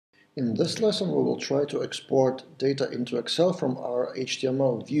In this lesson, we will try to export data into Excel from our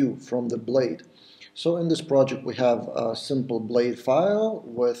HTML view from the blade. So in this project, we have a simple blade file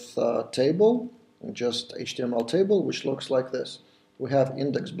with a table, just HTML table, which looks like this. We have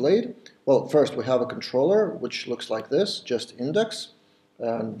index blade. Well, first we have a controller, which looks like this, just index,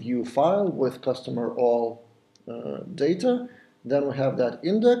 and view file with customer all data. Then we have that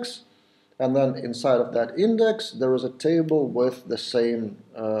index. And then inside of that index, there is a table with the same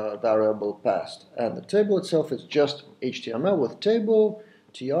variable passed. And the table itself is just HTML with table,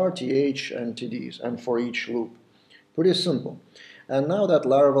 tr, th, and tds, and for each loop. Pretty simple. And now that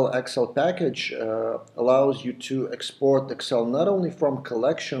Laravel Excel package allows you to export Excel not only from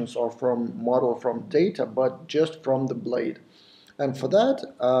collections or from model from data, but just from the blade. And for that,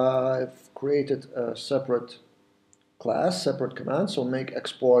 I've created a separate class, separate command, so make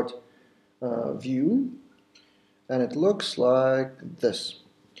export view, and it looks like this.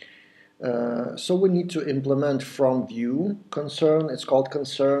 So we need to implement from view concern. It's called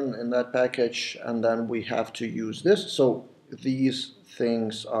concern in that package, and then we have to use this. So these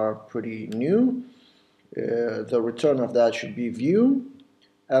things are pretty new. The return of that should be view,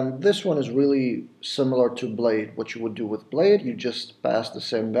 and this one is really similar to blade. What you would do with blade, you just pass the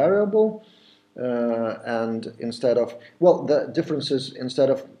same variable, and instead of, well, the difference is instead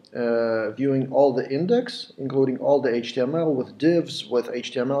of viewing all the index, including all the HTML with divs, with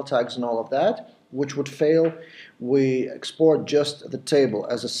HTML tags and all of that, which would fail, we export just the table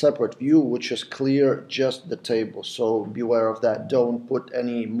as a separate view, which is clear just the table. So beware of that. Don't put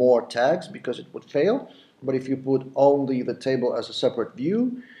any more tags because it would fail. But if you put only the table as a separate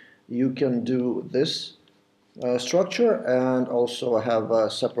view, you can do this structure, and also have a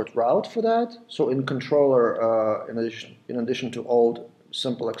separate route for that. So in controller, in addition to old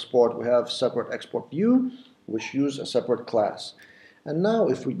simple export, we have separate export view, which use a separate class. And now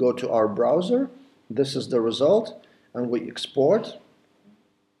if we go to our browser, this is the result, and we export,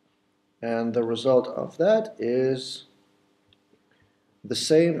 and the result of that is the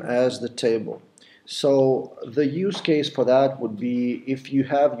same as the table. So the use case for that would be if you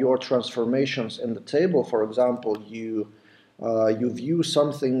have your transformations in the table. For example, you view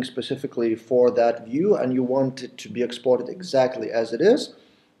something specifically for that view and you want it to be exported exactly as it is.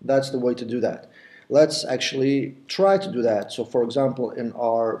 That's the way to do that. Let's actually try to do that. So for example, in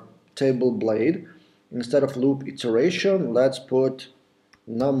our table blade, instead of loop iteration, let's put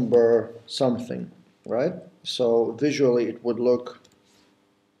number something, right? So visually it would look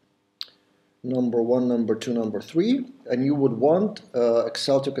number 1, number 2, number 3, and you would want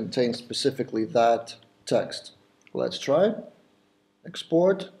Excel to contain specifically that text. Let's try.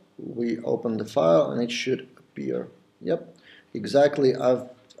 Export. We open the file and it should appear. Yep, exactly.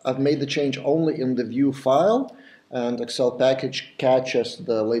 I've made the change only in the view file, and Excel package catches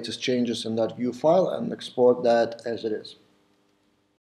the latest changes in that view file and export that as it is.